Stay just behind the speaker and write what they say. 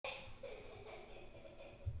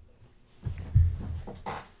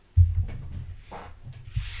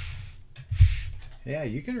Yeah,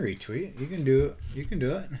 you can retweet. You can do it. You can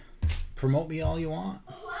do it. Promote me all you want.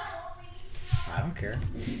 I don't care.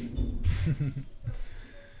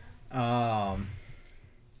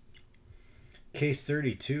 Case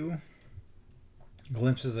 32.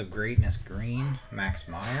 Glimpses of Greatness Green. Max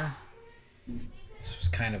Meyer. This was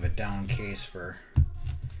kind of a down case for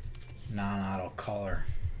non-auto color.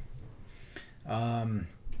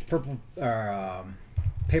 Purple.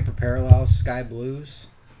 Paper Parallels. Sky Blues.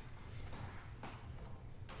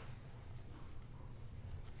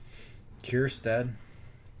 Kierstead,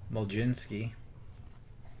 Mulginski,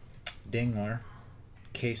 Dingler,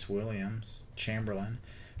 Case Williams, Chamberlain,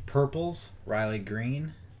 Purples, Riley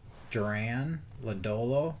Green, Duran,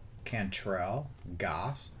 Lodolo, Cantrell,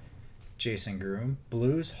 Goss, Jason Groom,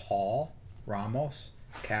 Blues, Hall, Ramos,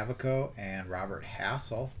 Cavaco, and Robert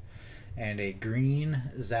Hassel, and a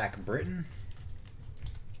green Zach Britton.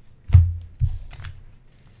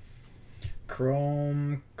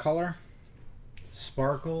 Chrome color.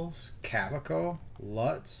 Sparkles, Cavaco,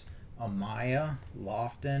 Lutz, Amaya,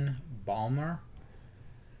 Lofton, Balmer.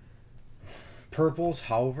 Purples,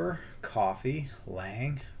 Hauver, Coffee,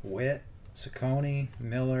 Lang, Witt, Saccone,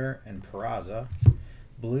 Miller, and Peraza.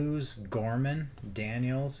 Blues, Gorman,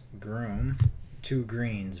 Daniels, Groom. 2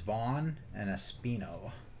 greens, Vaughn, and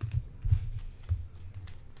Espino.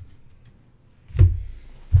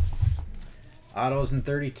 Autos in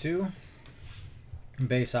 32.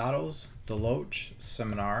 Base autos, Deloach,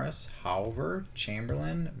 Seminaris, Hauver,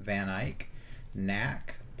 Chamberlain, Van Eyck,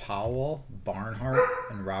 Knack, Powell, Barnhart,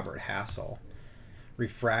 and Robert Hassel.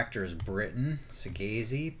 Refractors, Britton,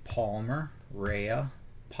 Sagazy, Palmer, Rea,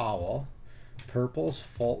 Powell. Purples,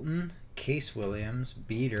 Fulton, Case Williams,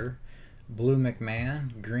 Beater, Blue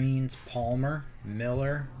McMahon, Greens, Palmer,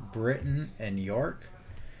 Miller, Britton, and York.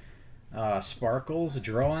 Sparkles,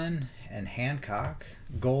 Droen, and Hancock.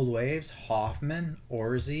 Gold Waves, Hoffman,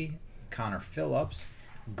 Orzi, Connor Phillips.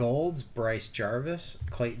 Golds, Bryce Jarvis,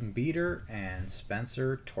 Clayton Beater, and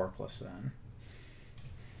Spencer Torkelson.